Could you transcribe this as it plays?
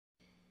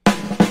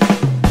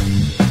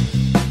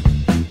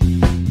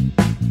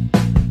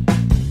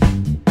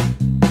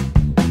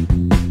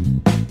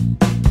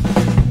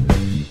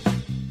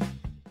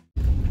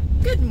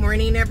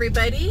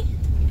everybody.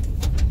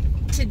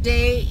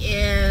 Today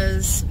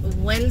is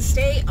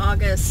Wednesday,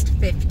 August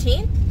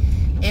 15th,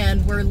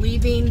 and we're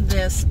leaving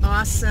this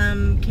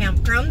awesome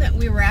campground that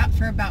we were at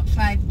for about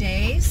 5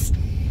 days.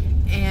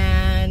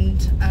 And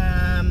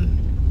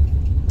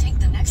take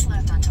the next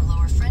left onto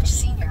Lower French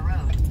Senior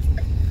Road.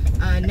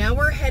 Now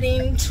we're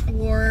heading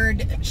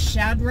toward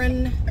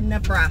Chadron,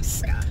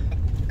 Nebraska.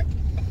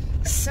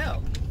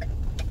 So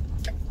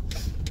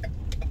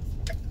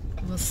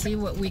we'll see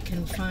what we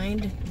can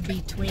find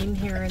between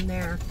here and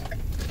there.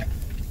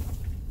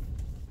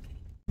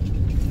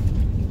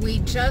 We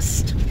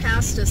just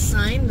passed a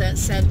sign that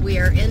said we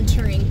are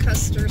entering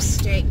Custer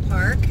State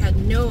Park. Had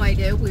no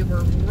idea we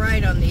were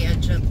right on the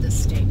edge of the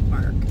state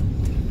park.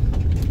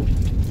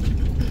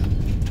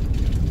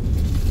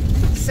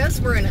 It says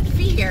we're in a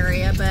fee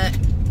area, but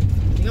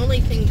the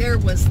only thing there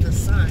was the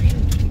sign.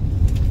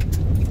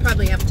 You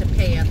probably have to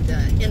pay at the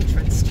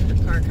entrance to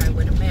the park, I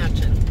would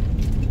imagine.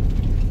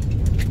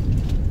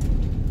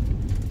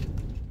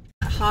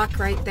 A hawk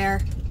right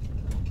there.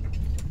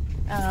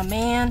 Oh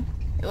man,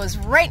 it was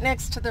right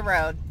next to the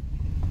road.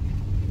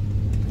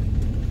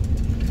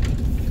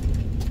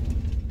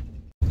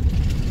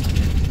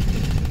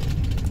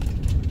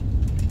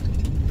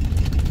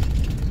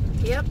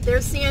 Yep,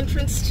 there's the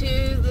entrance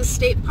to the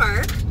state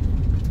park,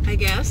 I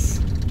guess.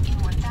 In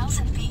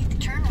 1,000 feet,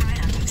 turn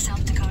right onto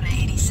South Dakota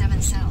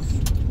 87 South.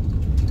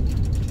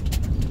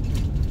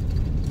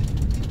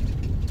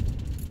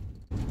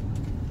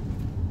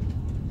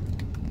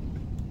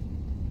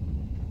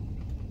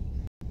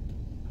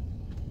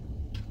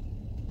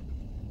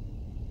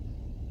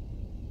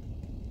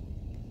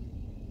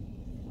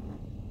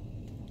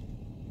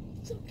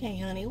 It's okay,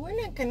 honey. We're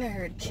not gonna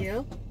hurt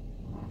you.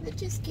 Let's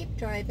just keep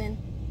driving.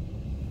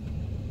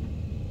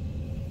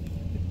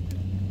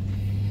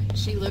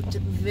 She looked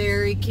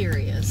very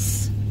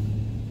curious.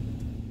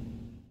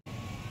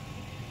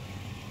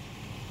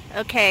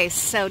 Okay,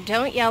 so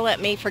don't yell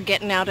at me for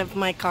getting out of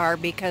my car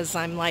because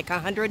I'm like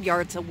 100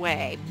 yards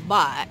away,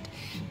 but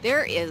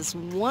there is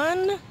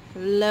one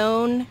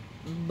lone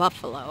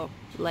buffalo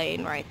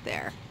laying right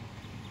there.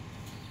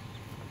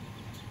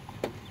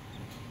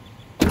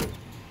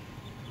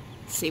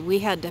 See, we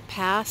had to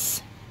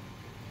pass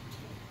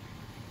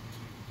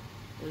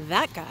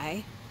that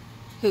guy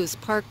who's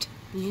parked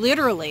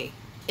literally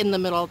in the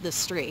middle of the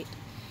street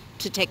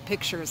to take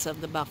pictures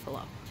of the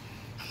buffalo.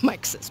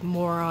 Mike says,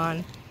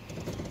 moron.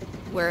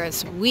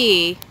 Whereas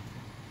we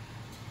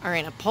are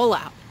in a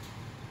pullout.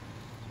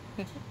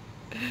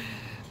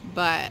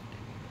 But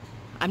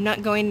I'm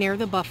not going near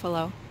the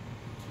buffalo.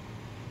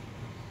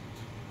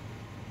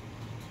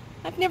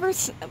 I've never,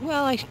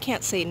 well, I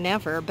can't say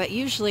never, but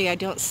usually I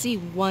don't see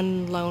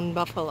one lone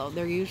buffalo.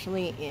 They're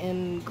usually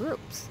in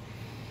groups.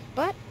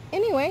 But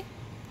anyway,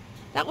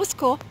 that was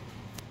cool.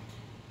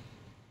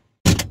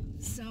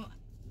 So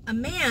a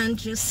man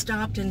just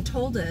stopped and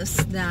told us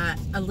that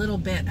a little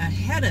bit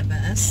ahead of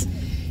us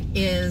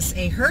is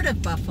a herd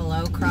of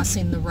buffalo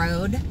crossing the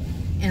road,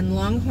 and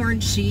longhorn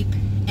sheep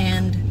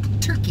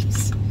and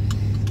turkeys.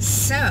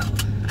 So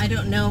I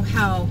don't know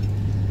how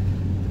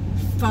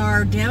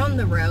far down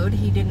the road,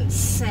 he didn't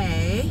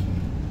say.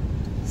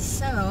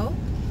 So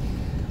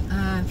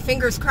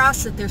fingers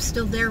crossed that they're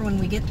still there when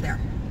we get there.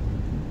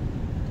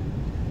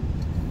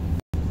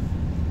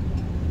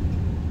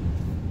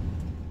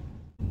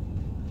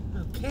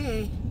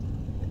 Okay,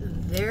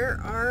 there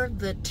are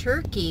the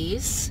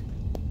turkeys.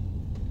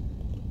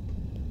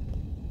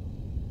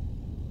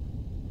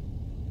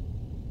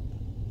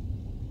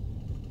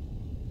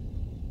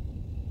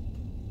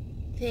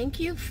 Thank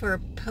you for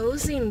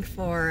posing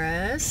for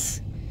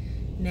us.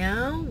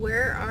 Now,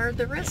 where are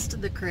the rest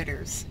of the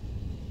critters?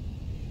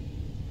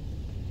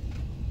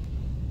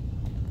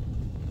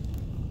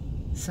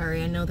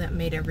 Sorry, I know that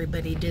made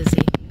everybody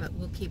dizzy, but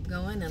we'll keep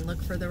going and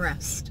look for the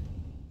rest.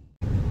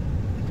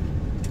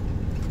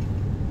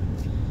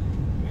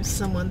 There's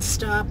someone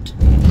stopped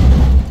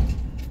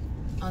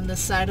on the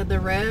side of the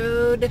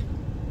road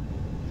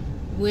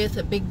with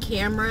a big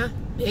camera.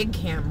 Big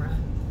camera.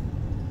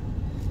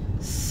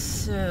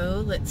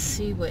 So, let's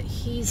see what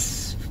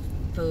he's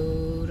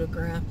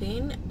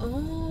photographing.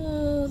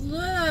 Oh,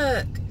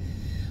 look!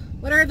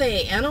 What are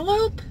they,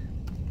 antelope?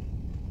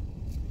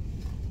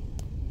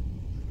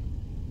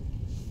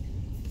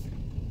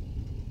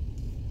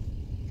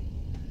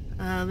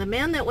 The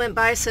man that went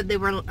by said they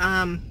were,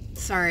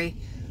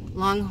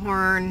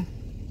 longhorn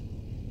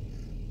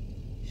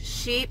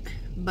sheep,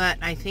 but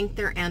I think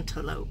they're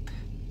antelope.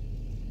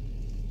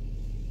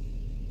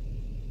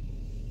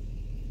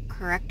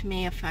 Correct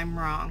me if I'm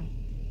wrong.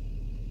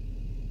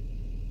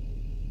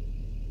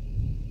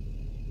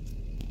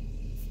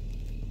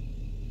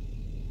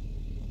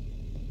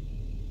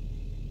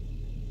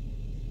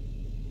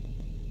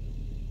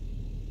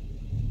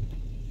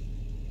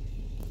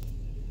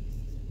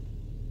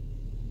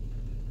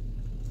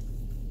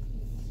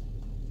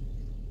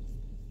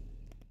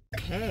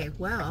 Okay,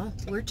 well,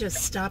 we're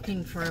just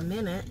stopping for a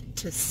minute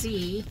to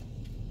see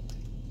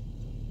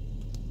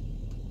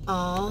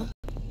all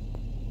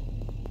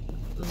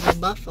the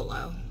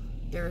buffalo.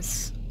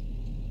 There's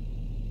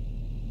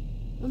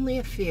Only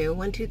a few.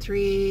 1, 2,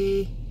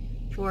 3,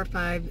 4,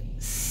 5,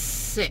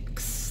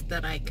 6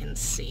 that I can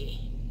see.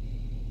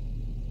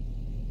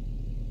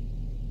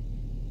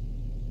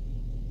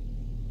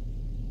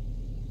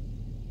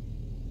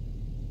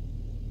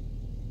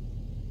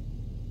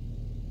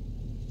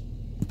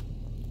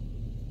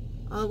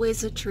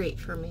 Always a treat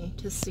for me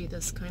to see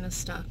this kind of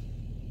stuff.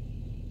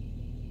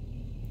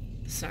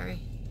 Sorry,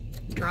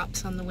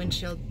 drops on the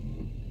windshield.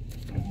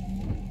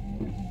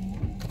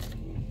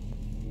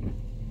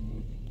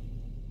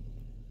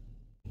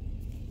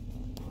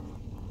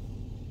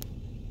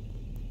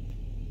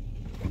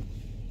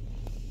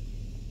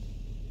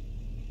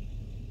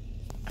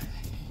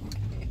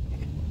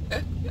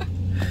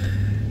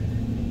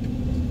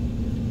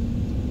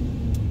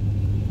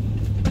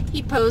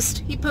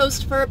 He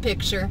posed for a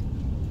picture.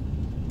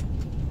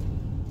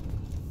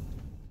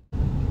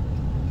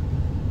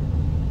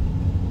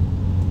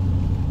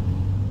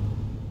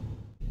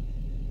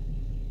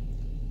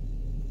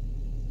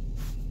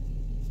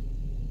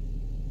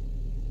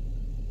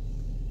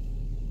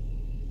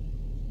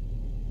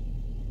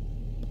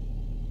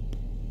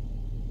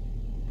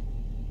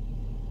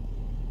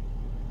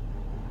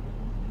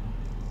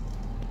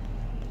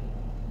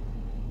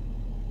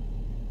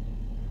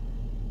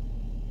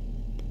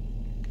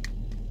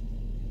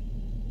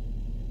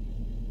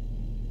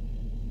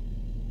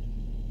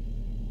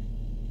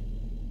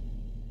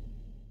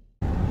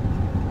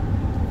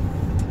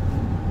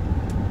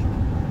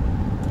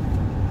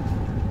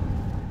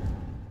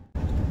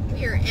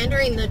 We are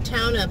entering the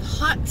town of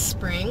Hot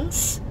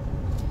Springs.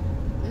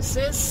 This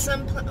is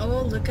some,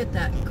 oh, look at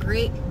that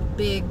great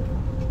big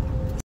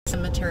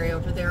cemetery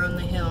over there on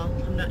the hill.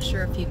 I'm not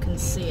sure if you can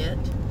see it.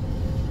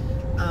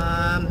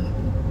 I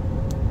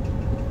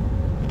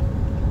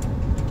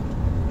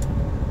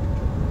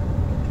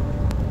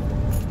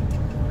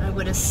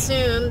would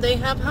assume they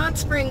have hot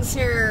springs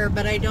here,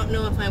 but I don't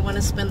know if I want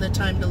to spend the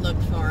time to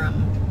look for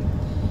them.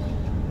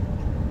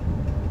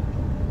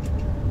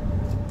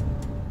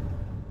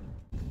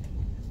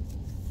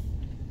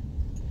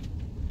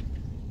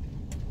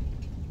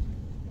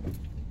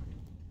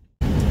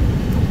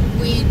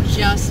 We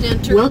just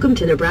entered. Welcome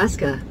to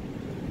Nebraska.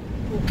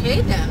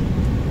 Okay then.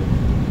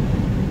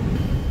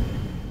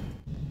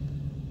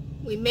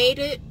 We made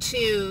it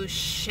to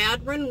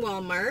Shadron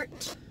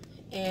Walmart,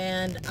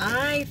 and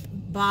I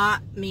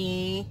bought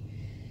me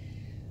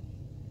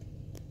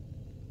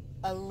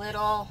a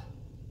little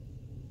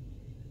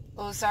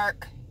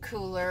Ozark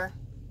cooler.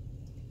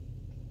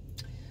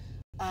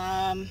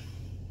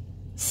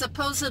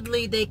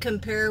 Supposedly they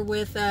compare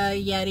with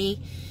a Yeti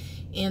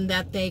in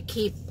that they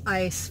keep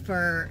ice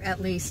for at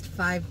least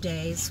 5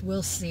 days.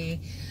 We'll see.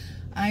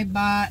 I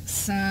bought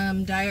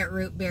some diet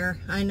root beer.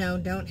 I know,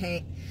 don't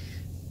hate.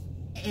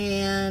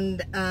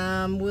 And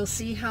we'll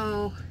see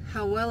how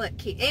well it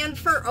keeps. And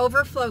for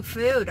overflow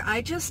food,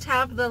 I just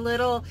have the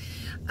little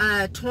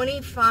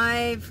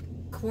 25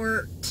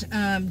 quart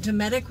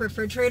Dometic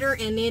refrigerator,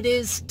 and it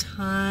is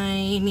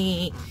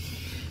tiny.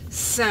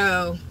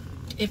 So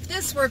if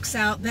this works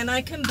out, then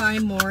I can buy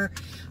more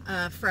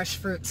fresh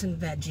fruits and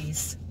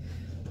veggies.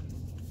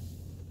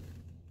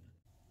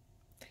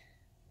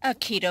 A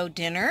keto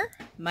dinner.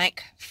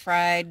 Mike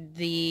fried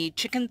the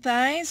chicken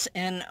thighs,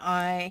 and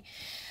I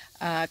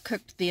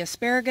cooked the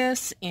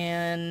asparagus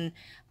in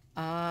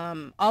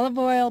olive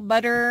oil,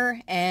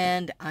 butter,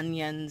 and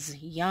onions.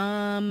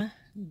 Yum.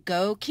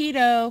 Go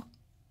keto.